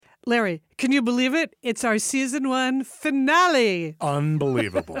Larry, can you believe it? It's our season 1 finale.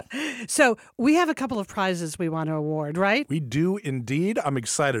 Unbelievable. So we have a couple of prizes we want to award, right? We do indeed. I'm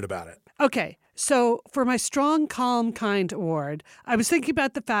excited about it. Okay. So for my Strong, Calm, Kind award, I was thinking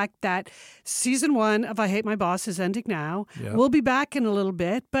about the fact that season 1 of I Hate My Boss is ending now. Yep. We'll be back in a little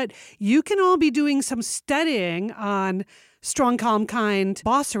bit, but you can all be doing some studying on Strong, Calm, Kind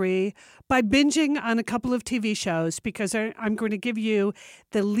bossery by binging on a couple of TV shows, because I'm going to give you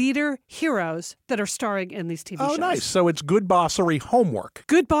the leader heroes that are starring in these TV shows. Oh, nice. So it's good bossery homework.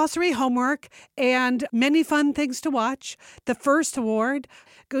 Good bossery homework and many fun things to watch. The first award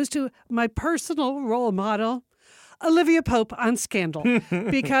goes to my personal role model, Olivia Pope on Scandal,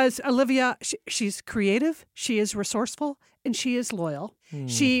 because Olivia, she's creative, she is resourceful, and she is loyal.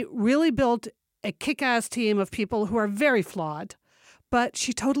 She really built a kick-ass team of people who are very flawed, but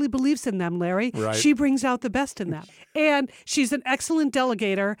she totally believes in them, Larry. Right. She brings out the best in them. And she's an excellent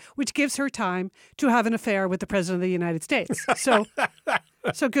delegator, which gives her time to have an affair with the President of the United States. So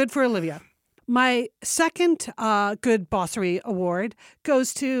good for Olivia. My second Good Bossery award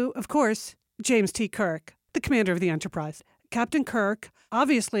goes to, of course, James T. Kirk, the commander of the Enterprise. Captain Kirk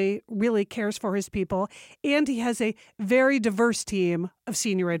obviously really cares for his people, and he has a very diverse team of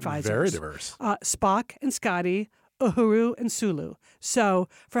senior advisors. Very diverse. Spock and Scotty, Uhuru and Sulu. So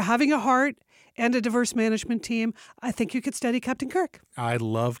for having a heart and a diverse management team, I think you could study Captain Kirk. I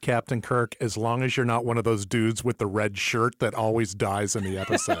love Captain Kirk, as long as you're not one of those dudes with the red shirt that always dies in the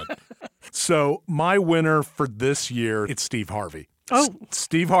episode. So my winner for this year, it's Steve Harvey. Oh.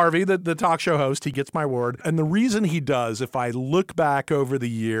 Steve Harvey, the talk show host, he gets my award. And the reason he does, if I look back over the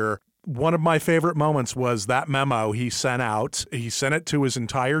year, one of my favorite moments was that memo he sent out. He sent it to his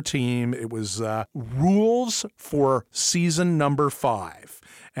entire team. It was rules for season number 5.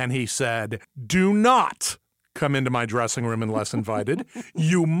 And he said, do not come into my dressing room unless invited.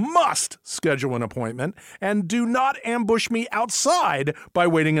 You must schedule an appointment. And do not ambush me outside by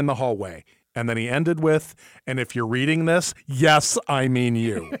waiting in the hallway. And then he ended with, and if you're reading this, yes, I mean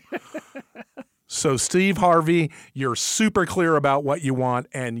you. So, Steve Harvey, you're super clear about what you want,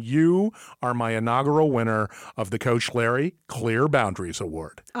 and you are my inaugural winner of the Coach Larry Clear Boundaries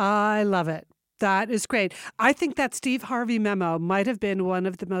Award. I love it. That is great. I think that Steve Harvey memo might have been one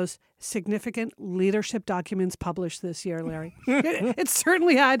of the most significant leadership documents published this year, Larry. It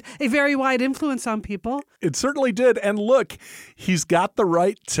certainly had a very wide influence on people. It certainly did. And look, he's got the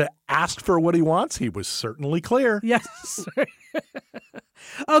right to ask for what he wants. He was certainly clear. Yes.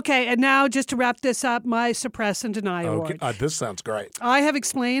 Okay, and now just to wrap this up, my Suppress and Deny Award. This sounds great. I have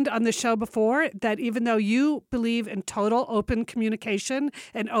explained on the show before that even though you believe in total open communication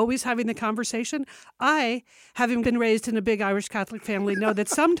and always having the conversation, I, having been raised in a big Irish Catholic family, know that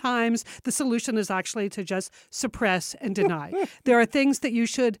sometimes the solution is actually to just suppress and deny. There are things that you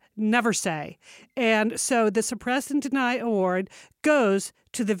should never say. And so the Suppress and Deny Award goes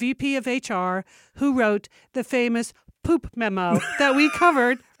to the VP of HR who wrote the famous poop memo that we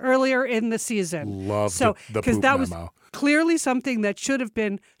covered earlier in the season. Love the poop that memo. Was clearly something that should have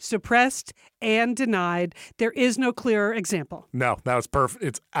been suppressed and denied. There is no clearer example. No, that was perfect.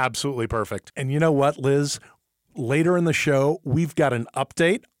 It's absolutely perfect. And you know what, Liz? Later in the show, we've got an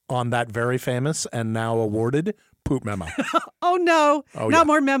update on that very famous and now awarded poop memo. Oh, no. Oh, no yeah.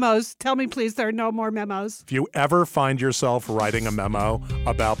 more memos. Tell me, please, there are no more memos. If you ever find yourself writing a memo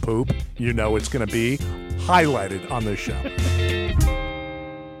about poop, you know it's going to be highlighted on this show.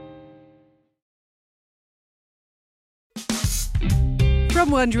 From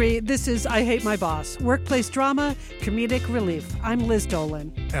Wondery, this is I Hate My Boss, workplace drama, comedic relief. I'm Liz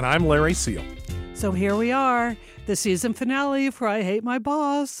Dolan. And I'm Larry Seal. So here we are, the season finale for I Hate My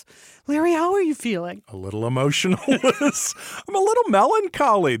Boss. Larry, how are you feeling? A little emotional, Liz. I'm a little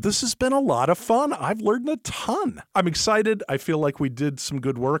melancholy. This has been a lot of fun. I've learned a ton. I'm excited. I feel like we did some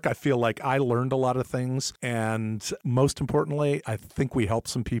good work. I feel like I learned a lot of things. And most importantly, I think we helped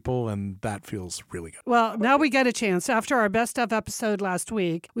some people, and that feels really good. Well, now we get a chance. After our best of episode last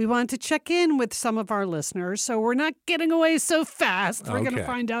week, we want to check in with some of our listeners, so we're not getting away so fast. We're going to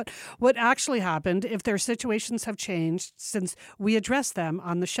find out what actually happened, if their situations have changed since we addressed them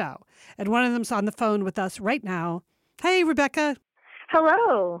on the show. And one of them's on the phone with us right now. Hey, Rebecca.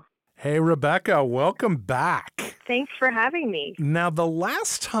 Hello. Hey, Rebecca, welcome back. Thanks for having me. Now, the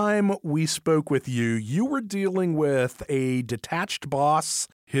last time we spoke with you, you were dealing with a detached boss,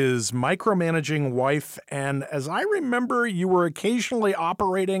 his micromanaging wife, and as I remember, you were occasionally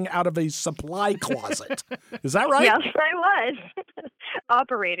operating out of a supply closet. Is that right? Yes, I was.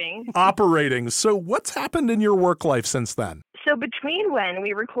 Operating. So what's happened in your work life since then? So between when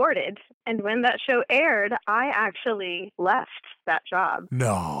we recorded And when that show aired, I actually left that job.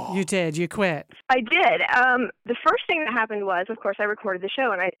 No. You did. You quit. I did. The first thing that happened was, of course, I recorded the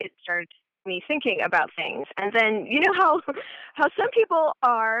show, and it started me thinking about things. And then, you know how some people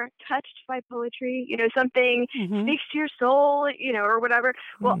are touched by poetry, something speaks to your soul, or whatever.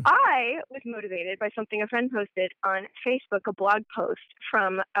 Well, I was motivated by something a friend posted on Facebook, a blog post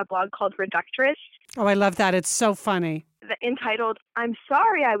from a blog called Reductress. Oh, I love that. It's so funny. Entitled, "I'm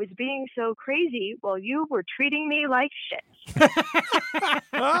sorry I was being so crazy while you were treating me like shit."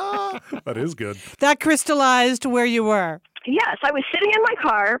 That is good. That crystallized where you were. Yes, I was sitting in my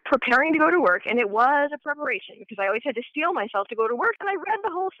car preparing to go to work, and it was a preparation because I always had to steel myself to go to work, and I read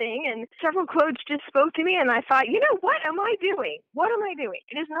the whole thing, and several quotes just spoke to me, and I thought, what am I doing? What am I doing?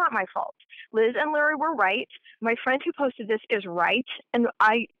 It is not my fault. Liz and Larry were right. My friend who posted this is right, and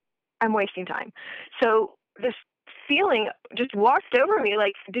I'm wasting time. So this feeling just washed over me,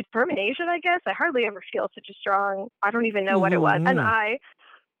 like determination, I guess. I hardly ever feel such a strong, I don't even know what it was. And I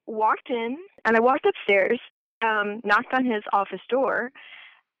walked in, and I walked upstairs, knocked on his office door,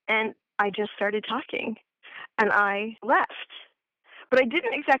 and I just started talking. And I left. But I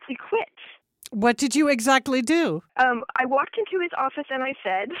didn't exactly quit. What did you exactly do? I walked into his office and I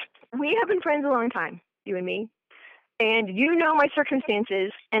said, "We have been friends a long time, you and me. And you know my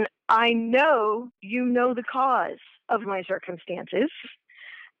circumstances, and I know you know the cause of my circumstances.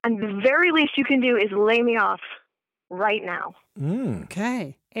 And the very least you can do is lay me off right now."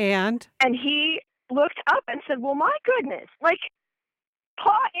 Okay. And he looked up and said, "Well, my goodness, like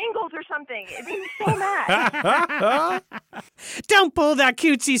Pa Ingalls or something." It made me so mad. don't pull that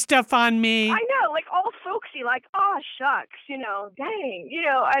cutesy stuff on me. I know, like all folksy, like, "Oh, shucks, dang,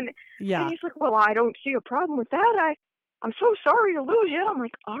 and he's like, "Well, I don't see a problem with that. I'm so sorry to lose you." I'm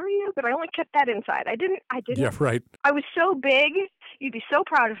like, "Are you?" But I only kept that inside. I didn't. Yeah, right. I was so big. You'd be so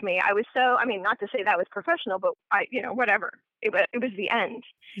proud of me. I was so, not to say that was professional, but whatever. It was the end.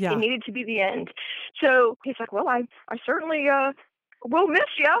 Yeah. It needed to be the end. So he's like, "Well, I certainly will miss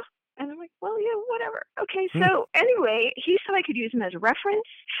you." And I'm like, "Well, yeah, whatever." Okay, so anyway, he said I could use him as a reference,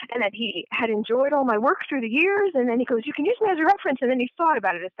 and that he had enjoyed all my work through the years. And then he goes, "You can use me as a reference." And then he thought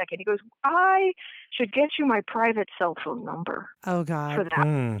about it a second. He goes, "I should get you my private cell phone number." Oh, God. For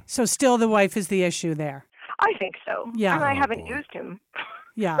that. So still the wife is the issue there. I think so. Yeah. And I haven't used him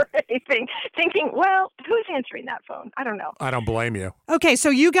Yeah. for anything, thinking, well, who's answering that phone? I don't know. I don't blame you. Okay, so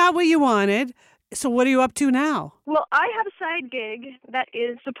you got what you wanted. So what are you up to now? Well, I have a side gig that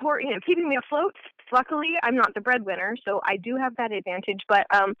is keeping me afloat. Luckily, I'm not the breadwinner, so I do have that advantage. But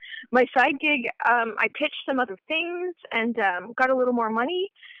my side gig, I pitched some other things and got a little more money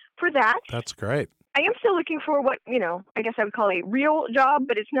for that. That's great. I am still looking for what, I guess I would call a real job,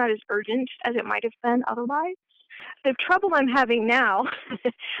 but it's not as urgent as it might have been otherwise. The trouble I'm having now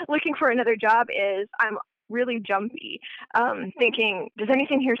looking for another job is I'm really jumpy, thinking, does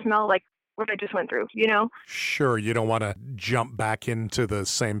anything here smell like what I just went through, Sure, you don't want to jump back into the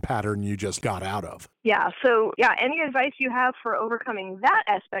same pattern you just got out of. Yeah, so, any advice you have for overcoming that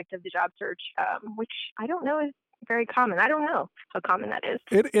aspect of the job search, which I don't know is very common. I don't know how common that is.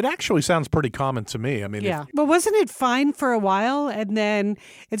 It actually sounds pretty common to me. I mean, yeah. But wasn't it fine for a while? And then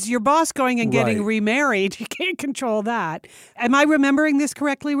it's your boss going and getting remarried. You can't control that. Am I remembering this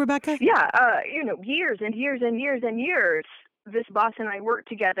correctly, Rebecca? Yeah. Years and years and years and years. This boss and I worked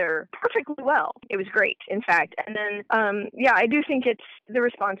together perfectly well. It was great, in fact. And then, I do think it's the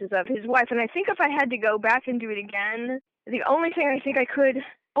responses of his wife. And I think if I had to go back and do it again, the only thing I think I could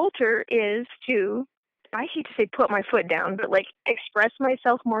alter is to, I hate to say put my foot down, but express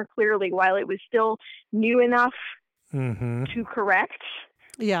myself more clearly while it was still new enough to correct.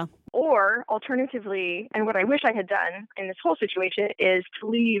 Yeah. Or alternatively, and what I wish I had done in this whole situation is to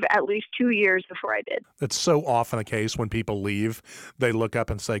leave at least 2 years before I did. It's so often a case when people leave, they look up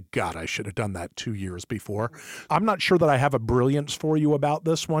and say, God, I should have done that 2 years before. I'm not sure that I have a brilliance for you about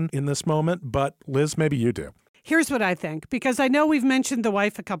this one in this moment, but Liz, maybe you do. Here's what I think, because I know we've mentioned the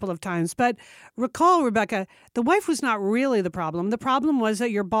wife a couple of times, but recall, Rebecca, the wife was not really the problem. The problem was that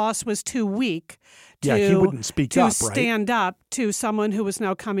your boss was too weak he wouldn't speak up, right? to stand up to someone who was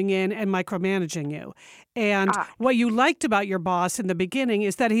now coming in and micromanaging you. And what you liked about your boss in the beginning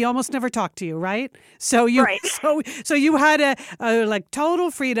is that he almost never talked to you, right? So you so you had a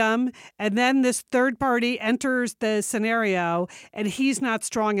total freedom, and then this third party enters the scenario, and he's not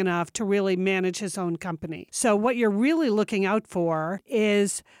strong enough to really manage his own company. So what you're really looking out for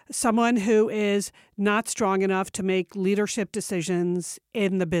is someone who is not strong enough to make leadership decisions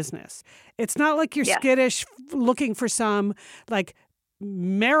in the business. It's not like you're skittish looking for some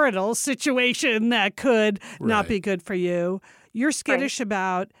marital situation that could not be good for you. You're skittish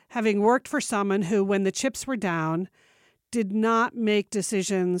about having worked for someone who, when the chips were down, did not make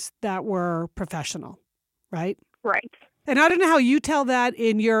decisions that were professional, right? Right. And I don't know how you tell that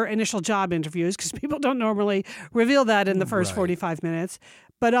in your initial job interviews, because people don't normally reveal that in the first 45 minutes.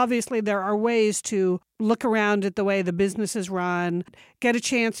 But obviously there are ways to look around at the way the business is run, get a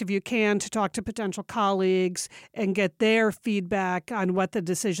chance, if you can, to talk to potential colleagues and get their feedback on what the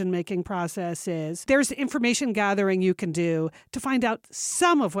decision-making process is. There's information gathering you can do to find out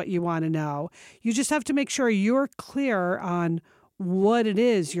some of what you want to know. You just have to make sure you're clear on what it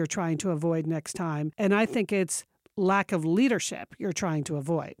is you're trying to avoid next time. And I think it's lack of leadership you're trying to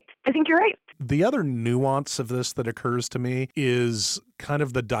avoid. I think you're right. The other nuance of this that occurs to me is kind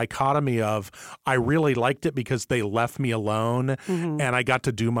of the dichotomy of I really liked it because they left me alone and I got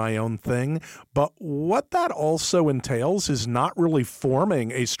to do my own thing. But what that also entails is not really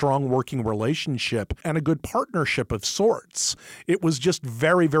forming a strong working relationship and a good partnership of sorts. It was just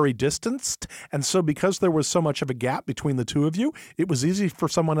very, very distanced. And so because there was so much of a gap between the two of you, it was easy for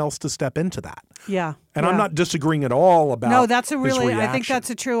someone else to step into that. Yeah. And I'm not disagreeing at all about No, that's a his really, reaction. I think that's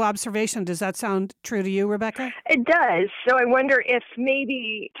a true observation. Does that sound true to you, Rebecca? It does. So I wonder if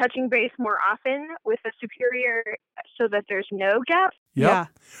maybe touching base more often with a superior so that there's no gap. Yep. Yeah.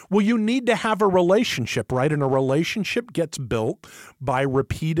 Well, you need to have a relationship, right? And a relationship gets built by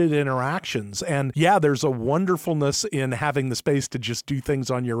repeated interactions. And yeah, there's a wonderfulness in having the space to just do things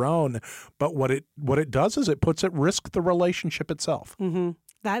on your own. But what it does is it puts at risk the relationship itself. Mm-hmm.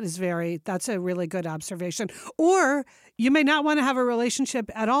 That's a really good observation. Or you may not want to have a relationship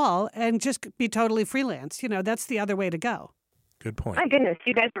at all and just be totally freelance. That's the other way to go. Good point. My goodness,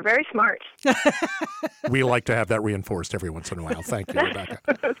 you guys are very smart. We like to have that reinforced every once in a while. Thank you, Rebecca.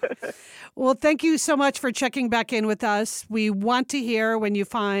 Well, thank you so much for checking back in with us. We want to hear when you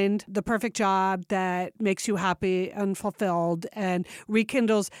find the perfect job that makes you happy and fulfilled and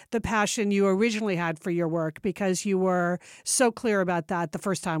rekindles the passion you originally had for your work, because you were so clear about that the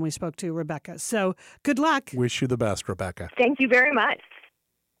first time we spoke to Rebecca. So good luck. Wish you the best, Rebecca. Thank you very much.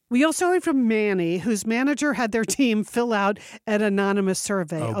 We also heard from Manny, whose manager had their team fill out an anonymous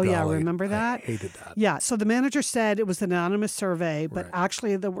survey. Oh yeah, golly. remember that? I hated that. Yeah, so the manager said it was an anonymous survey, but Right.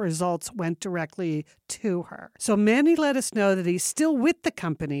 actually the results went directly to her. So Manny let us know that he's still with the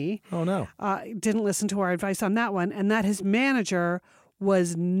company. Oh, no. Didn't listen to our advice on that one, and that his manager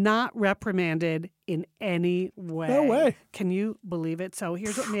was not reprimanded in any way. No way. Can you believe it? So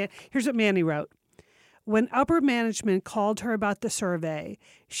here's what Manny wrote. When upper management called her about the survey,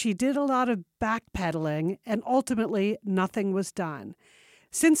 she did a lot of backpedaling and ultimately nothing was done.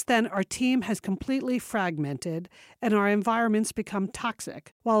 Since then, our team has completely fragmented and our environments become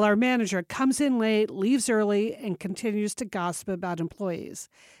toxic, while our manager comes in late, leaves early, and continues to gossip about employees.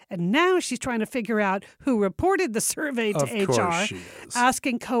 And now she's trying to figure out who reported the survey to Of HR, course she is.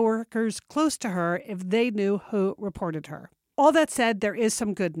 asking coworkers close to her if they knew who reported her. All that said, there is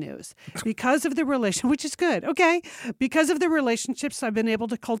some good news. Because of the which is good, okay? Because of the relationships I've been able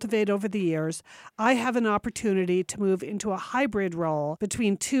to cultivate over the years, I have an opportunity to move into a hybrid role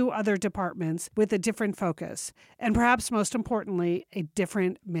between two other departments with a different focus, and perhaps most importantly, a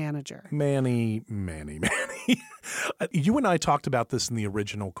different manager. Manny. You and I talked about this in the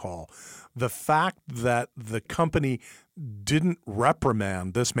original call. The fact that the company didn't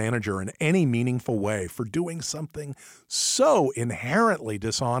reprimand this manager in any meaningful way for doing something so inherently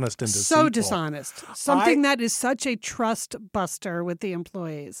dishonest and deceitful. So dishonest. Something that is such a trust buster with the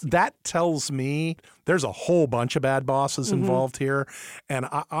employees. That tells me there's a whole bunch of bad bosses involved here. And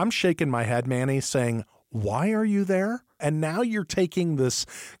I'm shaking my head, Manny, saying, why are you there? And now you're taking this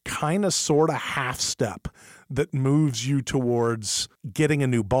kind of sort of half step that moves you towards getting a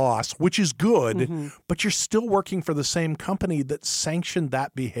new boss, which is good, but you're still working for the same company that sanctioned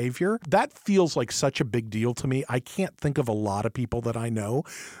that behavior. That feels like such a big deal to me. I can't think of a lot of people that I know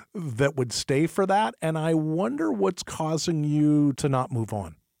that would stay for that. And I wonder what's causing you to not move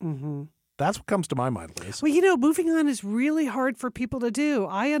on. Mm-hmm. That's what comes to my mind, Liz. Well, moving on is really hard for people to do.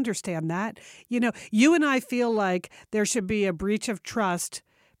 I understand that. You and I feel like there should be a breach of trust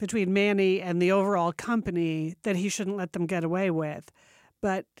between Manny and the overall company that he shouldn't let them get away with.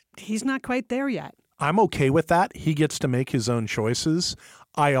 But he's not quite there yet. I'm okay with that. He gets to make his own choices.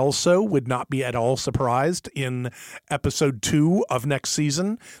 I also would not be at all surprised in episode 2 of next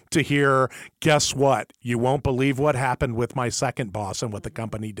season to hear, guess what? You won't believe what happened with my second boss and what the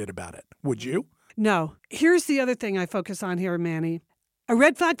company did about it. Would you? No. Here's the other thing I focus on here, Manny. A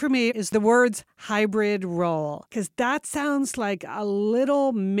red flag for me is the words hybrid role, because that sounds like a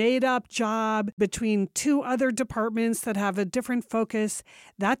little made-up job between two other departments that have a different focus.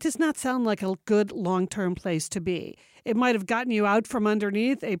 That does not sound like a good long-term place to be. It might have gotten you out from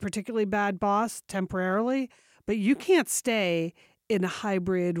underneath a particularly bad boss temporarily, but you can't stay in a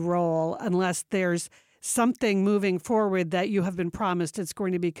hybrid role unless there's something moving forward that you have been promised it's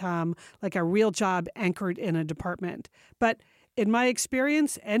going to become like a real job anchored in a department. But in my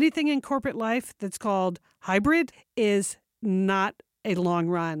experience, anything in corporate life that's called hybrid is not a long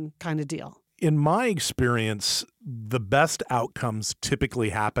run kind of deal. In my experience, the best outcomes typically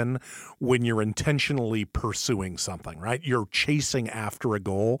happen when you're intentionally pursuing something, right? You're chasing after a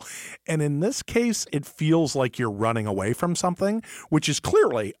goal. And in this case, it feels like you're running away from something, which is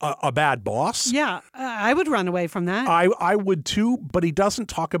clearly a bad boss. Yeah, I would run away from that. I would too, but he doesn't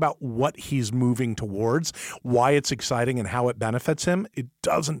talk about what he's moving towards, why it's exciting and how it benefits him. It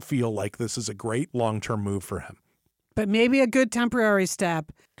doesn't feel like this is a great long-term move for him. But maybe a good temporary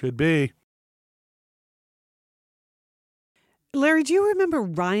step. Could be. Larry, do you remember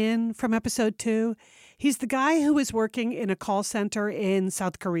Ryan from episode 2? He's the guy who was working in a call center in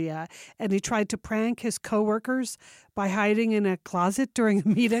South Korea, and he tried to prank his coworkers by hiding in a closet during a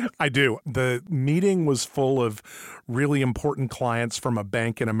meeting. I do. The meeting was full of really important clients from a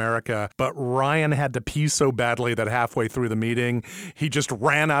bank in America, but Ryan had to pee so badly that halfway through the meeting, he just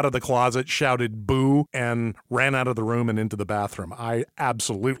ran out of the closet, shouted boo, and ran out of the room and into the bathroom. I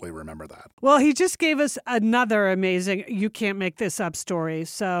absolutely remember that. Well, he just gave us another amazing you can't make this up story.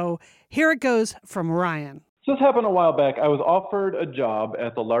 So here it goes from Ryan. So this happened a while back. I was offered a job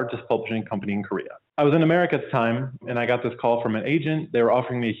at the largest publishing company in Korea. I was in America at the time, and I got this call from an agent. They were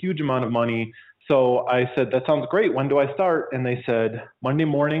offering me a huge amount of money. So I said, that sounds great. When do I start? And they said, Monday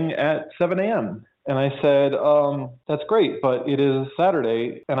morning at 7 a.m. And I said, that's great, but it is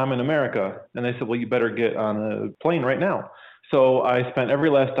Saturday, and I'm in America. And they said, well, you better get on a plane right now. So I spent every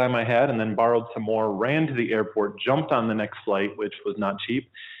last dime I had and then borrowed some more, ran to the airport, jumped on the next flight, which was not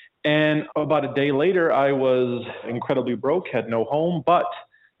cheap. And about a day later, I was incredibly broke, had no home, but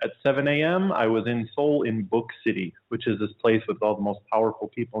at 7 a.m., I was in Seoul in Book City, which is this place with all the most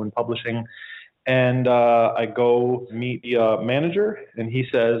powerful people in publishing. And I go meet the manager, and he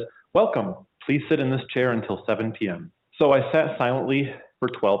says, welcome, please sit in this chair until 7 p.m. So I sat silently for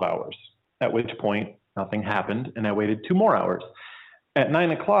 12 hours, at which point nothing happened, and I waited 2 more hours. At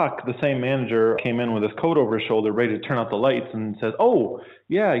 9 o'clock, the same manager came in with his coat over his shoulder, ready to turn out the lights, and says, oh,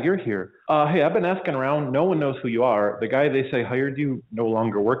 yeah, you're here. Hey, I've been asking around. No one knows who you are. The guy they say hired you no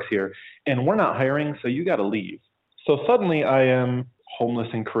longer works here, and we're not hiring, so you got to leave. So suddenly I am homeless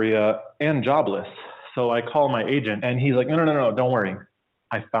in Korea and jobless. So I call my agent, and he's like, no, don't worry.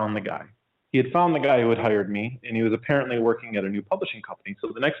 I found the guy. He had found the guy who had hired me, and he was apparently working at a new publishing company.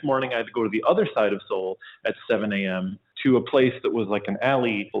 So the next morning, I had to go to the other side of Seoul at 7 a.m. to a place that was like an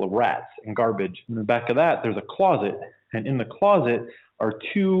alley full of rats and garbage. In the back of that, there's a closet, and in the closet are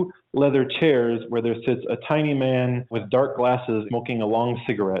 2 leather chairs where there sits a tiny man with dark glasses smoking a long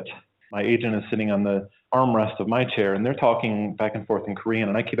cigarette. My agent is sitting on the armrest of my chair, and they're talking back and forth in Korean,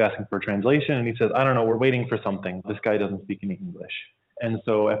 and I keep asking for a translation, and he says, I don't know, we're waiting for something. This guy doesn't speak any English. And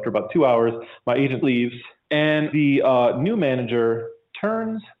so after about 2 hours, my agent leaves, and the new manager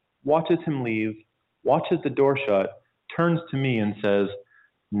turns, watches him leave, watches the door shut, turns to me and says,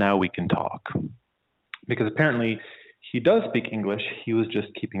 now we can talk. Because apparently he does speak English, he was just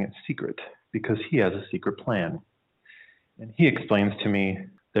keeping it secret because he has a secret plan. And he explains to me,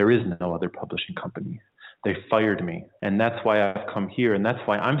 there is no other publishing company. They fired me, and that's why I've come here, and that's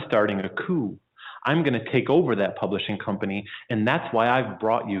why I'm starting a coup. I'm going to take over that publishing company, and that's why I've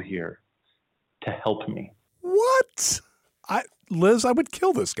brought you here, to help me. What? Liz, I would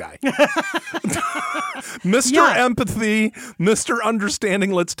kill this guy. Mr. Empathy, Mr.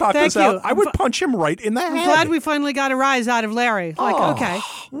 Understanding, let's talk this out. I would punch him right in the head. I'm glad we finally got a rise out of Larry. Okay.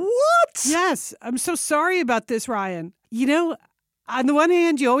 What? Yes. I'm so sorry about this, Ryan. You know, on the one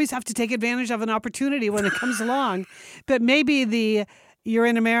hand, you always have to take advantage of an opportunity when it comes along. But maybe you're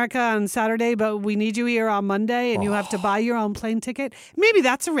in America on Saturday, but we need you here on Monday, and you have to buy your own plane ticket. Maybe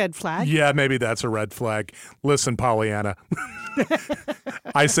that's a red flag. Yeah, maybe that's a red flag. Listen, Pollyanna,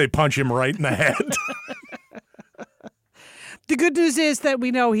 I say punch him right in the head. The good news is that we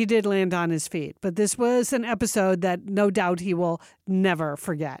know he did land on his feet, but this was an episode that no doubt he will never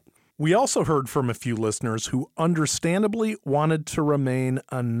forget. We also heard from a few listeners who understandably wanted to remain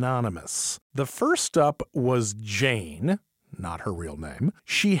anonymous. The first up was Jane, not her real name,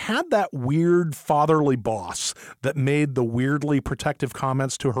 she had that weird fatherly boss that made the weirdly protective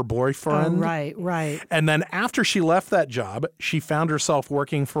comments to her boyfriend. Oh, right. And then after she left that job, she found herself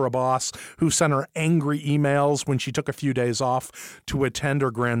working for a boss who sent her angry emails when she took a few days off to attend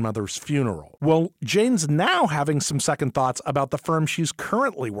her grandmother's funeral. Well, Jane's now having some second thoughts about the firm she's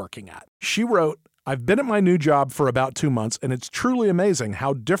currently working at. She wrote, I've been at my new job for about 2 months, and it's truly amazing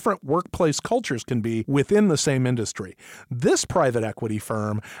how different workplace cultures can be within the same industry. This private equity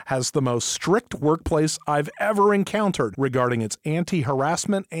firm has the most strict workplace I've ever encountered regarding its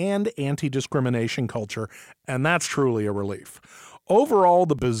anti-harassment and anti-discrimination culture, and that's truly a relief. Overall,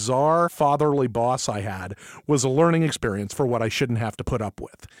 the bizarre fatherly boss I had was a learning experience for what I shouldn't have to put up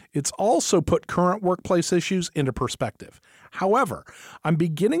with. It's also put current workplace issues into perspective. However, I'm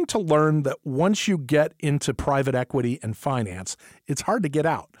beginning to learn that once you get into private equity and finance, it's hard to get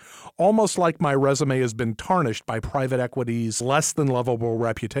out. Almost like my resume has been tarnished by private equity's less than lovable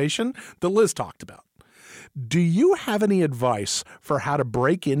reputation that Liz talked about. Do you have any advice for how to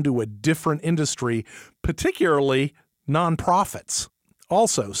break into a different industry, particularly nonprofits?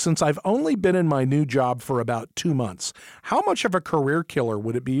 Also, since I've only been in my new job for about 2 months, how much of a career killer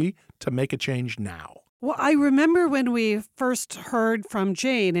would it be to make a change now? Well, I remember when we first heard from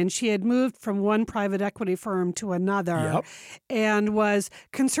Jane, and she had moved from one private equity firm to another and was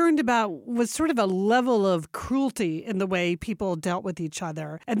concerned about was sort of a level of cruelty in the way people dealt with each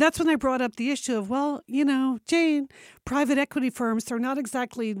other. And that's when I brought up the issue of, well, Jane, private equity firms, they're not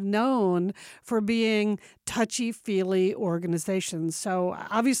exactly known for being touchy-feely organizations. So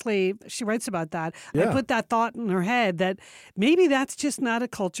obviously she writes about that. Yeah. I put that thought in her head that maybe that's just not a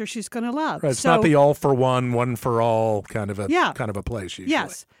culture she's going to love. Right, it's not the all for one, one for all kind of a place usually.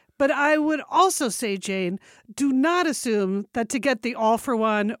 Yes. But I would also say, Jane, do not assume that to get the all for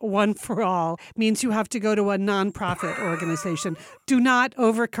one, one for all means you have to go to a nonprofit organization. Do not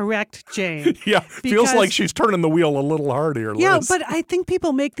overcorrect, Jane. Feels like she's turning the wheel a little hard here, Liz. Yeah, but I think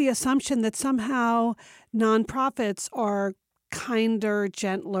people make the assumption that somehow nonprofits are kinder,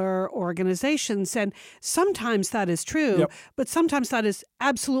 gentler organizations. And sometimes that is true, but sometimes that is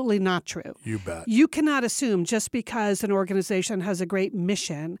absolutely not true. You bet. You cannot assume just because an organization has a great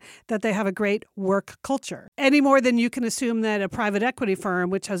mission that they have a great work culture, any more than you can assume that a private equity firm,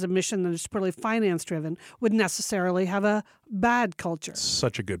 which has a mission that is purely finance-driven, would necessarily have a bad culture.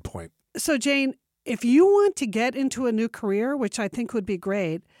 Such a good point. So, Jane, if you want to get into a new career, which I think would be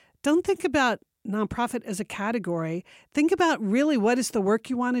great, don't think about nonprofit as a category. Think about really what is the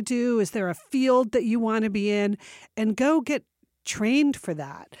work you want to do? Is there a field that you want to be in? And go get trained for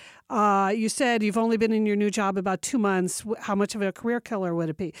that. You said you've only been in your new job about 2 months. How much of a career killer would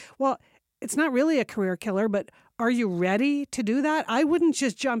it be? Well, it's not really a career killer, but are you ready to do that? I wouldn't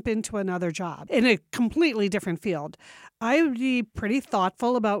just jump into another job in a completely different field. I would be pretty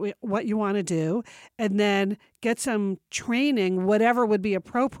thoughtful about what you want to do and then get some training, whatever would be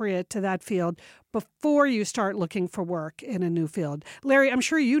appropriate to that field, before you start looking for work in a new field. Larry, I'm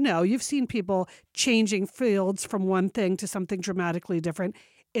sure you've seen people changing fields from one thing to something dramatically different.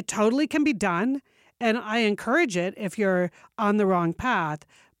 It totally can be done, and I encourage it if you're on the wrong path,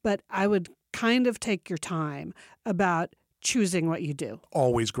 but I would kind of take your time about choosing what you do.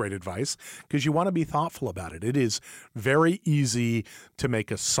 Always great advice, because you want to be thoughtful about it. It is very easy to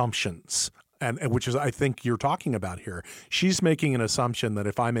make assumptions, and which is, I think, you're talking about here. She's making an assumption that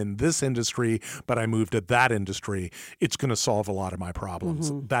if I'm in this industry, but I move to that industry, it's going to solve a lot of my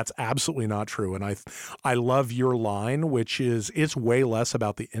problems. Mm-hmm. That's absolutely not true. And I love your line, which is it's way less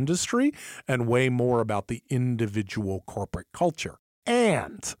about the industry and way more about the individual corporate culture.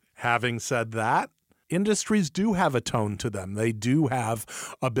 And having said that, industries do have a tone to them. They do have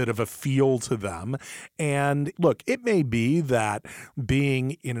a bit of a feel to them. And look, it may be that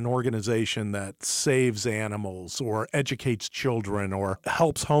being in an organization that saves animals or educates children or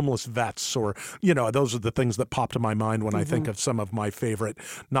helps homeless vets or, those are the things that pop to my mind when I think of some of my favorite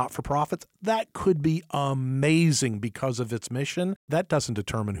not-for-profits. That could be amazing because of its mission. That doesn't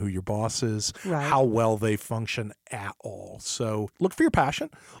determine who your boss is, how well they function at all. So look for your passion,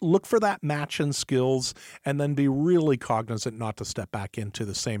 look for that match in skills, and then be really cognizant not to step back into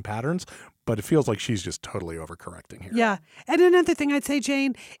the same patterns. But it feels like she's just totally overcorrecting here. Yeah. And another thing I'd say,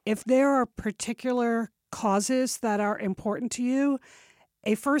 Jane, if there are particular causes that are important to you,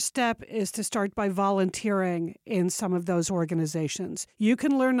 a first step is to start by volunteering in some of those organizations. You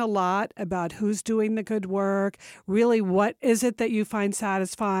can learn a lot about who's doing the good work, really what is it that you find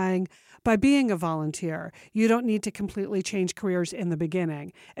satisfying by being a volunteer. You don't need to completely change careers in the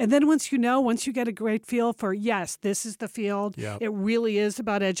beginning. And then once you get a great feel for, yes, this is the field, it really is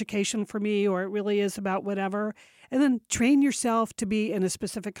about education for me, or it really is about whatever, and then train yourself to be in a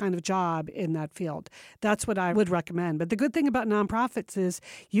specific kind of job in that field. That's what I would recommend. But the good thing about nonprofits is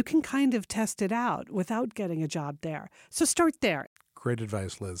you can kind of test it out without getting a job there. So start there. Great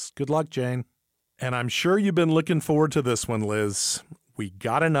advice, Liz. Good luck, Jane. And I'm sure you've been looking forward to this one, Liz. We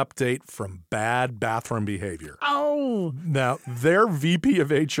got an update from Bad Bathroom Behavior. Oh! Now, their VP of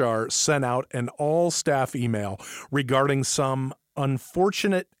HR sent out an all-staff email regarding some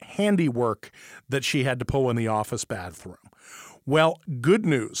unfortunate handiwork that she had to pull in the office bathroom. Well, good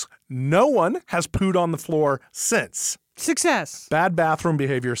news. No one has pooed on the floor since. Success. Bad Bathroom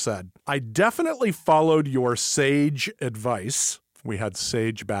Behavior said, I definitely followed your sage advice. We had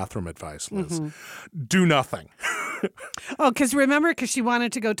sage bathroom advice, Liz. Do nothing. Because she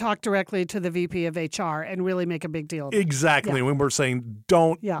wanted to go talk directly to the VP of HR and really make a big deal of it. Exactly. Yeah. When we're saying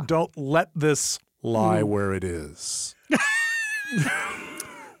don't let this lie where it is. Okay,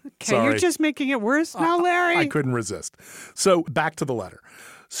 Sorry. you're just making it worse now, Larry. I couldn't resist. So back to the letter.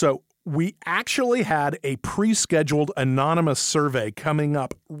 So we actually had a pre-scheduled anonymous survey coming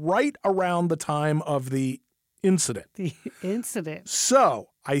up right around the time of the incident. The incident. So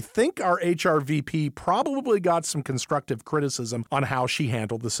I think our HR VP probably got some constructive criticism on how she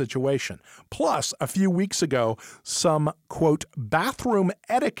handled the situation. Plus, a few weeks ago, some, quote, bathroom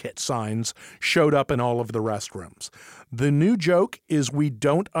etiquette signs showed up in all of the restrooms. The new joke is we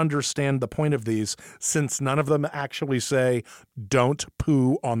don't understand the point of these since none of them actually say, don't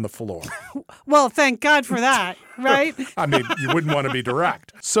poo on the floor. Well, thank God for that, right? I mean, you wouldn't want to be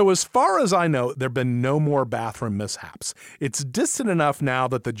direct. So as far as I know, there have been no more bathroom mishaps. It's distant enough now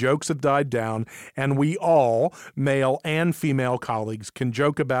that the jokes have died down, and we all, male and female colleagues, can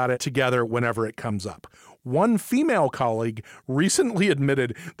joke about it together whenever it comes up. One female colleague recently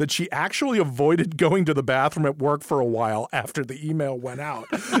admitted that she actually avoided going to the bathroom at work for a while after the email went out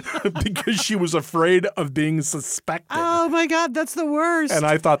because she was afraid of being suspected. Oh, my God, that's the worst. And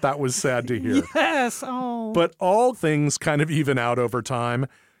I thought that was sad to hear. Yes. Oh. But all things kind of even out over time.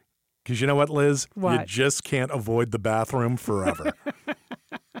 Because you know what, Liz? What? You just can't avoid the bathroom forever.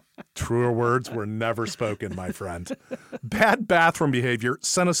 Truer words were never spoken, my friend. Bad Bathroom Behavior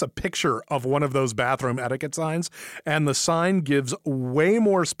sent us a picture of one of those bathroom etiquette signs, and the sign gives way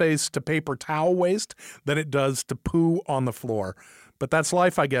more space to paper towel waste than it does to poo on the floor. But that's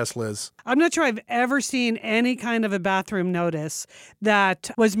life, I guess, Liz. I'm not sure I've ever seen any kind of a bathroom notice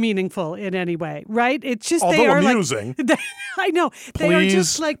that was meaningful in any way, right? It's just Although they are amusing. Like, I know. They are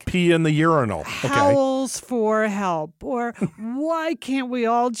just like pee in the urinal. howls for help, or why can't we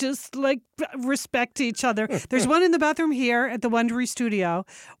all just like respect each other? There's one in the bathroom here at the Wondery studio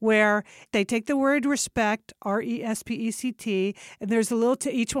where they take the word respect, RESPECT, and there's a little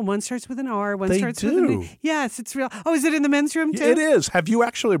to each one. One starts with an R, one They starts do. with an E. Yes, it's real. Oh, is it in the men's room too? It is. Have you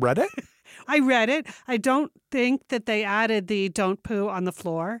actually read it? I read it. I don't think that they added the don't poo on the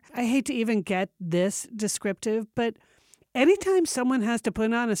floor. I hate to even get this descriptive, but anytime someone has to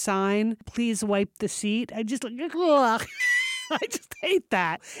put on a sign, please wipe the seat, I just like, ugh. I just hate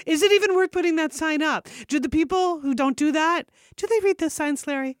that. Is it even worth putting that sign up? Do the people who don't do that, do they read those signs,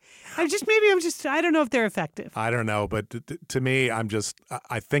 Larry? I don't know if they're effective. I don't know, but to me, I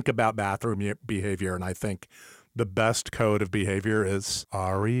think about bathroom behavior, and I think the best code of behavior is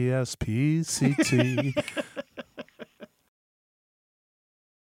RESPCT.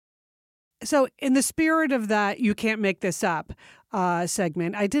 So in the spirit of that, you can't make this up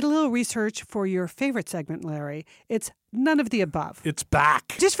segment, I did a little research for your favorite segment, Larry. It's none of the above. It's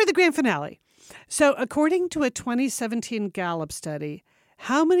back. Just for the grand finale. So according to a 2017 Gallup study,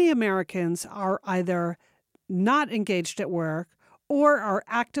 how many Americans are either not engaged at work or are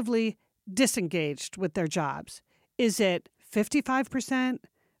actively disengaged with their jobs? Is it 55%,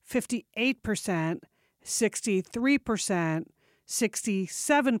 58%, 63%,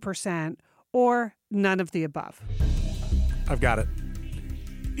 67%, or none of the above? I've got it.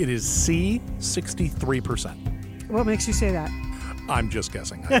 It is C, 63%. What makes you say that? I'm just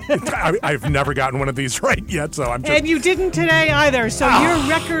guessing. I've never gotten one of these right yet, so I'm just... And you didn't today either, so your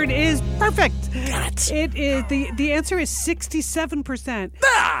record is perfect. Damn it. It is the answer is 67%,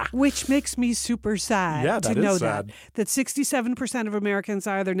 which makes me super sad to know that 67% of Americans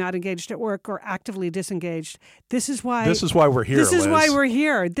are either not engaged at work or actively disengaged. This is why we're here. This is Liz. why we're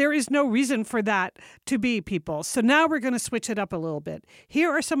here. There is no reason for that to be, people. So now we're going to switch it up a little bit. Here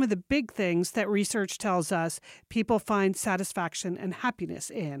are some of the big things that research tells us people find satisfaction satisfaction and happiness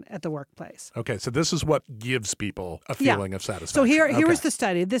in at the workplace. Okay, so this is what gives people a feeling of satisfaction. So here was the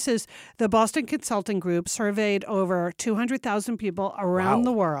study. This is the Boston Consulting Group surveyed over 200,000 people around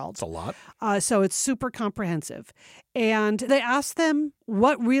the world. That's a lot. So it's super comprehensive. And they asked them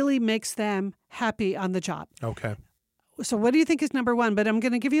what really makes them happy on the job. Okay. So what do you think is number one? But I'm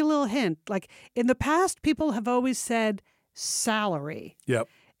going to give you a little hint. Like in the past, people have always said salary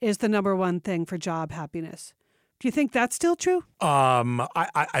is the number one thing for job happiness. Do you think that's still true?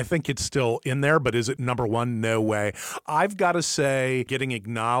 I think it's still in there, but is it number one? No way. I've got to say getting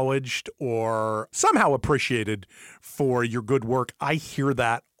acknowledged or somehow appreciated for your good work. I hear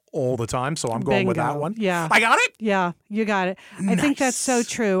that all the time, so I'm going with that one. Yeah. I got it? Yeah, you got it. Nice. I think that's so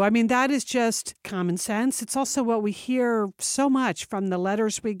true. I mean, that is just common sense. It's also what we hear so much from the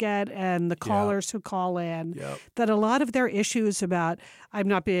letters we get and the callers who call in, that a lot of their issues about, I'm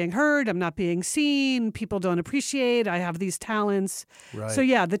not being heard, I'm not being seen, people don't appreciate, I have these talents. Right. So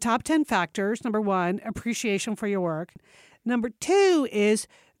yeah, the top 10 factors, number one, appreciation for your work. Number two is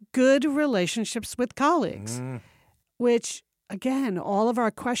good relationships with colleagues, which... Again, all of our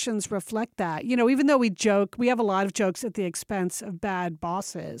questions reflect that. You know, even though we joke, we have a lot of jokes at the expense of bad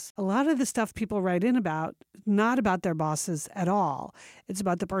bosses. A lot of the stuff people write in about, not about their bosses at all. It's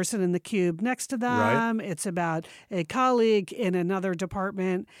about the person in the cube next to them. Right. It's about a colleague in another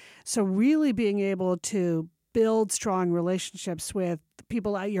department. So really being able to build strong relationships with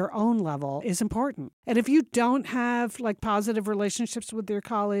people at your own level is important. And if you don't have like positive relationships with your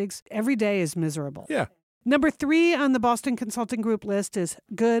colleagues, every day is miserable. Yeah. Number 3 on the Boston Consulting Group list is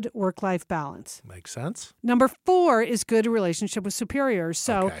good work-life balance. Makes sense. Number 4 is good relationship with superiors.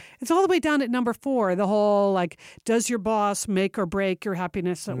 So it's all the way down at number 4, the whole like, does your boss make or break your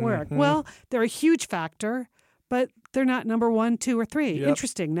happiness at work? Well, they're a huge factor, but they're not number 1, 2, or 3. Yep.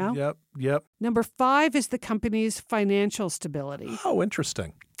 Interesting, no? Yep. Number 5 is the company's financial stability. Oh,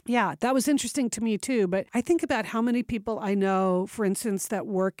 interesting. Yeah, that was interesting to me too. But I think about how many people I know, for instance, that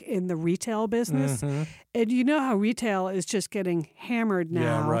work in the retail business. And you know how retail is just getting hammered now.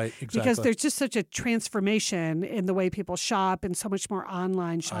 Yeah, right, exactly. Because there's just such a transformation in the way people shop and so much more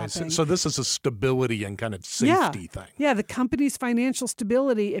online shopping. So this is a stability and kind of safety thing. Yeah, the company's financial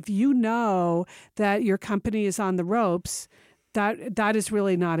stability, if you know that your company is on the ropes, that is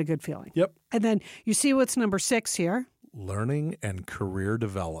really not a good feeling. Yep. And then you see what's number 6 here. Learning and career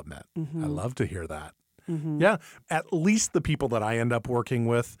development. I love to hear that. Yeah, at least the people that I end up working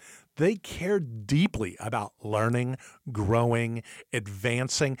with, they care deeply about learning, growing,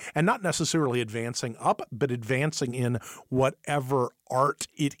 advancing, and not necessarily advancing up, but advancing in whatever art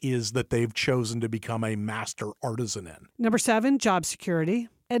it is that they've chosen to become a master artisan in. Number 7, job security.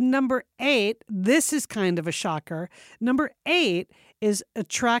 And number 8, this is kind of a shocker. Number 8 is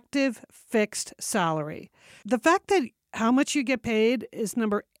attractive fixed salary. The fact that how much you get paid is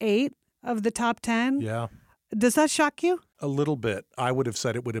number 8 of the top 10. Yeah. Does that shock you? A little bit. I would have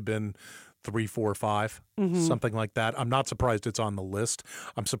said it would have been 3, 4, 5, something like that. I'm not surprised it's on the list.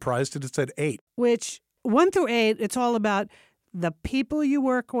 I'm surprised it said 8. Which 1 through 8, it's all about the people you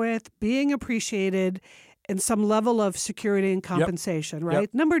work with, being appreciated, and some level of security and compensation, right?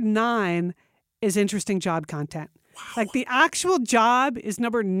 Yep. Number 9 is interesting job content. Wow. Like the actual job is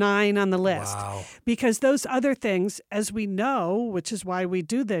number 9 on the list. Wow. Because those other things, as we know, which is why we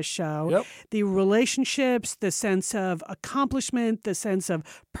do this show, the relationships, the sense of accomplishment, the sense of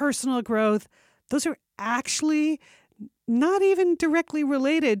personal growth, those are actually not even directly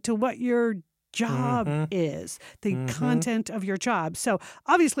related to what your job is, the content of your job. So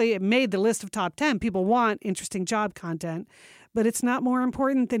obviously it made the list of top 10. People want interesting job content, but it's not more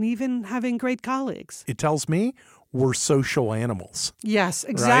important than even having great colleagues. It tells me we're social animals. Yes,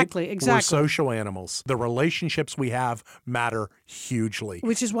 exactly, right? exactly. We're social animals. The relationships we have matter hugely.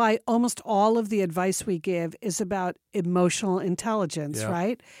 Which is why almost all of the advice we give is about emotional intelligence,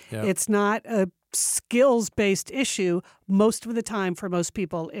 right? Yep. It's not a skills-based issue most of the time for most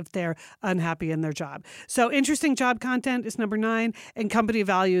people if they're unhappy in their job. So interesting job content is number 9 and company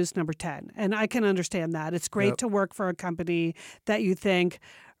values number 10. And I can understand that. It's great to work for a company that you think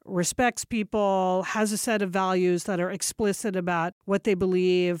respects people, has a set of values that are explicit about what they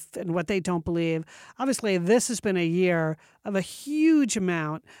believe and what they don't believe. Obviously, this has been a year of a huge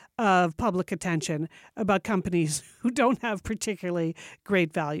amount of public attention about companies who don't have particularly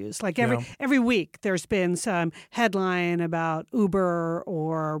great values. Like every week, there's been some headline about Uber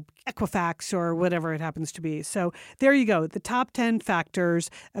or Equifax or whatever it happens to be. So there you go, the top 10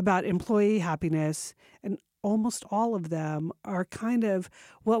 factors about employee happiness, and almost all of them are kind of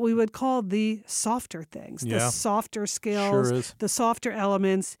what we would call the softer things, the softer skills, the softer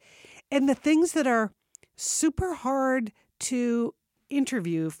elements, and the things that are super hard to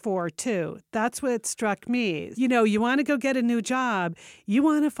interview for too. That's what struck me. You want to go get a new job. You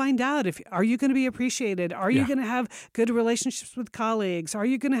want to find out are you going to be appreciated? Are you going to have good relationships with colleagues? Are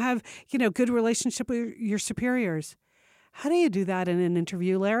you going to have, good relationship with your superiors? How do you do that in an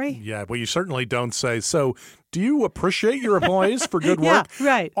interview, Larry? Yeah, well, you certainly don't say, so do you appreciate your employees for good work? Yeah,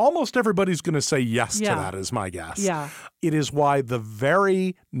 right. Almost everybody's going to say yes to that, is my guess. Yeah. It is why the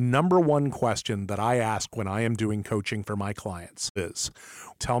very number one question that I ask when I am doing coaching for my clients is,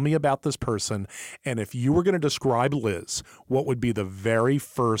 tell me about this person, and if you were going to describe Liz, what would be the very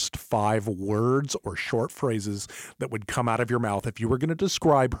first 5 words or short phrases that would come out of your mouth if you were going to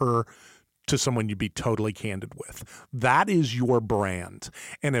describe her to someone you'd be totally candid with? That is your brand.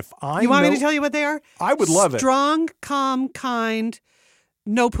 And if I You want me to tell you what they are? I would love it. Strong, calm, kind,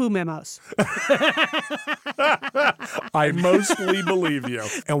 no poo memos. I mostly believe you.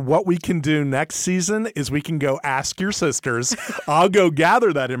 And what we can do next season is we can go ask your sisters. I'll go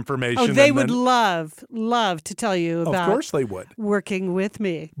gather that information. Oh, they would love to tell you about. Of course they would. Working with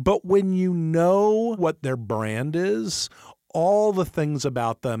me. But when you know what their brand is, all the things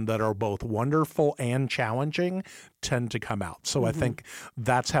about them that are both wonderful and challenging tend to come out. So I think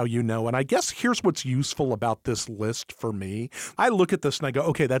that's how you know. And I guess here's what's useful about this list for me. I look at this and I go,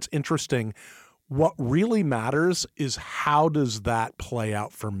 okay, that's interesting. What really matters is how does that play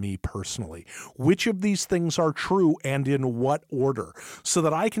out for me personally? Which of these things are true and in what order? So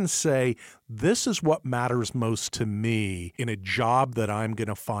that I can say, this is what matters most to me in a job that I'm going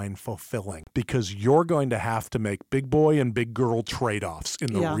to find fulfilling. Because you're going to have to make big boy and big girl trade-offs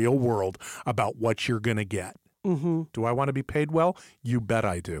in the real world about what you're going to get. Mm-hmm. Do I want to be paid well? You bet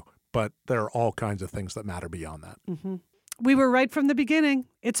I do. But there are all kinds of things that matter beyond that. Mm-hmm. We were right from the beginning.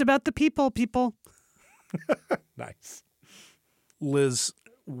 It's about the people. Nice. Liz,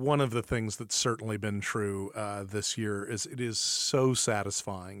 one of the things that's certainly been true this year is it is so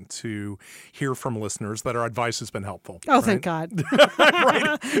satisfying to hear from listeners that our advice has been helpful. Oh, right? thank God.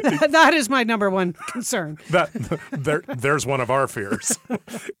 Right. That is my number one concern. There's one of our fears.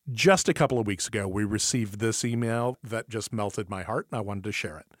 Just a couple of weeks ago, we received this email that just melted my heart, and I wanted to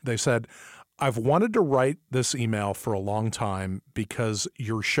share it. They said, I've wanted to write this email for a long time because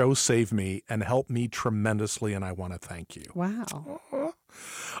your show saved me and helped me tremendously, and I want to thank you. Wow.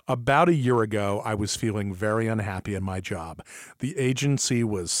 About a year ago, I was feeling very unhappy in my job. The agency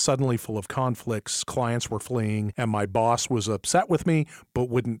was suddenly full of conflicts, clients were fleeing, and my boss was upset with me but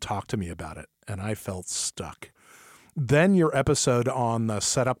wouldn't talk to me about it, and I felt stuck. Then your episode on the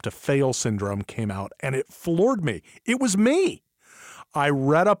set up to fail syndrome came out, and it floored me. It was me. I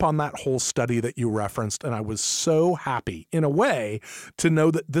read up on that whole study that you referenced, and I was so happy, in a way, to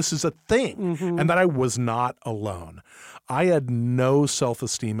know that this is a thing and that I was not alone. I had no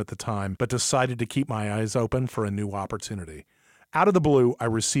self-esteem at the time, but decided to keep my eyes open for a new opportunity. Out of the blue, I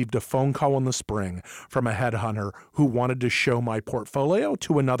received a phone call in the spring from a headhunter who wanted to show my portfolio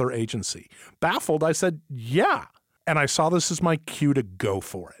to another agency. Baffled, I said, yeah. And I saw this as my cue to go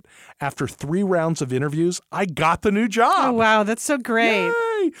for it. After 3 rounds of interviews, I got the new job. Oh, wow. That's so great.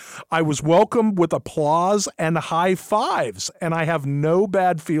 Yay! I was welcomed with applause and high fives, and I have no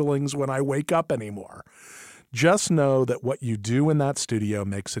bad feelings when I wake up anymore. Just know that what you do in that studio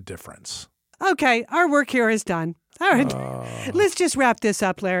makes a difference. Okay, our work here is done. All right, let's just wrap this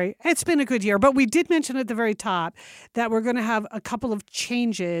up, Larry. It's been a good year, but we did mention at the very top that we're going to have a couple of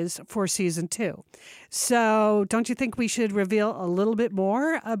changes for season 2. So don't you think we should reveal a little bit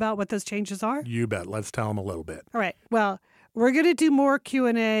more about what those changes are? You bet. Let's tell them a little bit. All right. Well, we're going to do more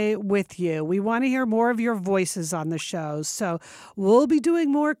Q&A with you. We want to hear more of your voices on the show. So we'll be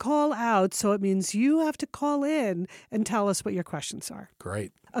doing more call outs. So it means you have to call in and tell us what your questions are.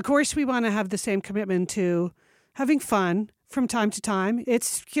 Great. Of course, we want to have the same commitment to having fun from time to time.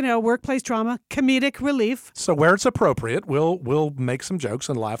 It's, workplace drama, comedic relief. So where it's appropriate, we'll make some jokes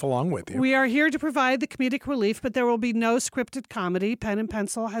and laugh along with you. We are here to provide the comedic relief, but there will be no scripted comedy. Pen and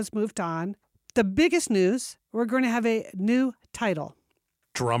Pencil has moved on. The biggest news, we're going to have a new title.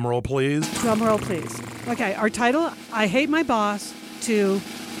 Drum roll, please. Drum roll, please. Okay, our title, I Hate My Boss, to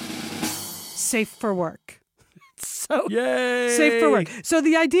Safe for Work. So Yay! Safe for work. So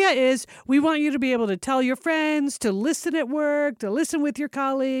the idea is we want you to be able to tell your friends, to listen at work, to listen with your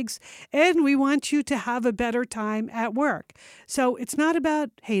colleagues, and we want you to have a better time at work. So it's not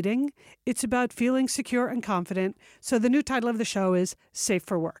about hating. It's about feeling secure and confident. So the new title of the show is Safe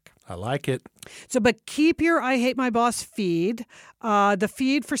for Work. I like it. So, but keep your I Hate My Boss feed. The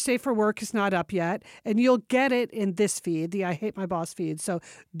feed for Safe for Work is not up yet, and you'll get it in this feed, the I Hate My Boss feed. So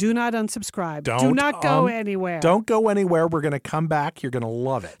do not unsubscribe. Do not go anywhere. Don't go anywhere. We're going to come back. You're going to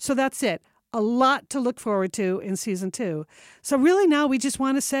love it. So that's it. a lot to look forward to in season 2. So really now we just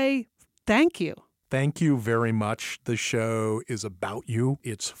want to say thank you. Thank you very much. The show is about you.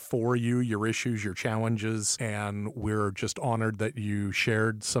 It's for you, your issues, your challenges, and we're just honored that you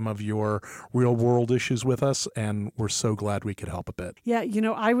shared some of your real world issues with us, and we're so glad we could help a bit. Yeah,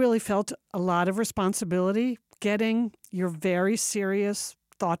 I really felt a lot of responsibility getting your very serious,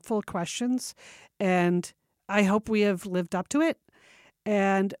 thoughtful questions, and I hope we have lived up to it,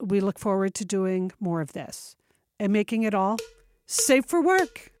 and we look forward to doing more of this and making it all safe for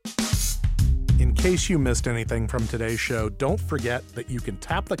work. In case you missed anything from today's show, don't forget that you can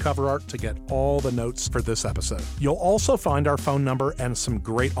tap the cover art to get all the notes for this episode. You'll also find our phone number and some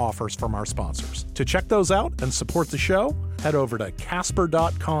great offers from our sponsors. To check those out and support the show, head over to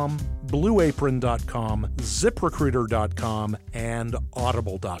Casper.com, BlueApron.com, ZipRecruiter.com, and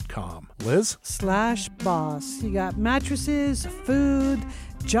Audible.com. Liz? /boss. You got mattresses, food,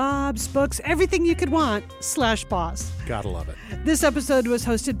 jobs, books, everything you could want, /boss. Gotta love it. This episode was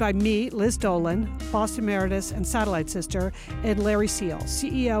hosted by me, Liz Dolan, Boss Emeritus and Satellite Sister, and Larry Seal,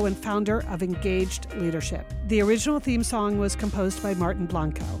 CEO and founder of Engaged Leadership. The original theme song was composed by Martin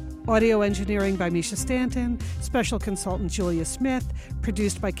Blanco. Audio engineering by Misha Stanton, special consultant Julia Smith,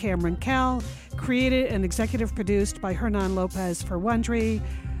 produced by Cameron Kell, created and executive produced by Hernan Lopez for Wondery.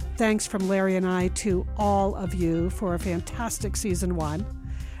 Thanks from Larry and I to all of you for a fantastic season 1.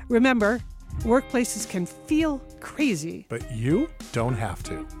 Remember, workplaces can feel crazy, but you don't have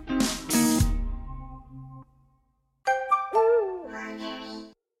to.